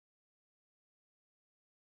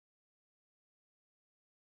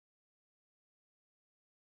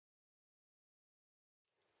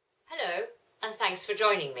Hello, and thanks for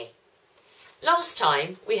joining me. Last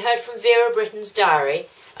time we heard from Vera Britton's diary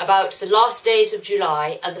about the last days of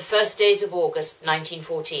July and the first days of August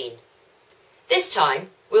 1914. This time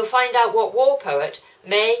we'll find out what war poet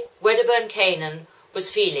May Wedderburn Cannan was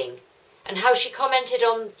feeling and how she commented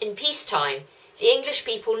on, in peacetime, the English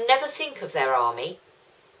people never think of their army,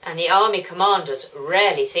 and the army commanders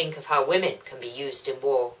rarely think of how women can be used in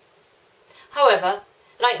war. However,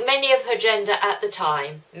 like many of her gender at the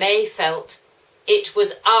time, May felt it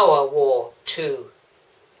was our war too.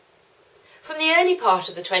 From the early part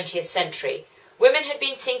of the 20th century, women had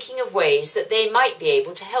been thinking of ways that they might be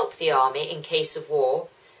able to help the army in case of war,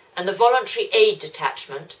 and the Voluntary Aid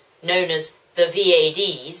Detachment, known as the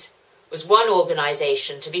VADs, was one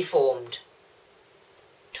organisation to be formed.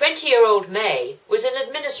 20-year-old May was an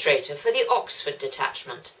administrator for the Oxford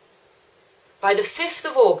detachment. By the 5th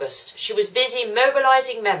of August, she was busy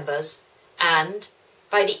mobilising members, and,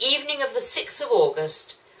 by the evening of the 6th of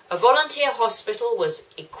August, a volunteer hospital was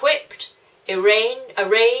equipped,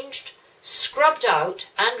 arranged, scrubbed out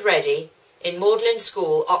and ready in Magdalen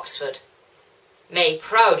School, Oxford. May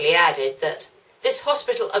proudly added that this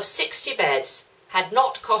hospital of 60 beds had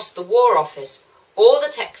not cost the War Office or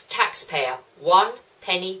the taxpayer 1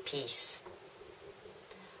 penny piece.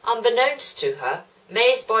 Unbeknownst to her,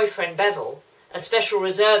 May's boyfriend Bevel, a special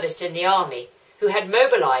reservist in the army who had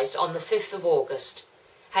mobilised on the 5th of August,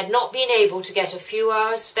 had not been able to get a few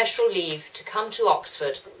hours' special leave to come to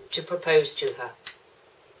Oxford to propose to her.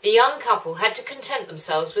 The young couple had to content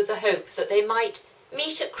themselves with the hope that they might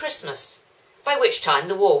meet at Christmas, by which time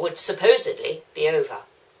the war would supposedly be over.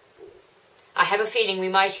 I have a feeling we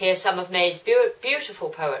might hear some of May's beautiful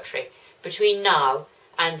poetry between now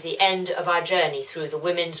and the end of our journey through the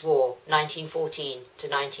Women's War, 1914 to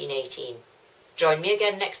 1918. Join me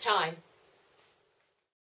again next time.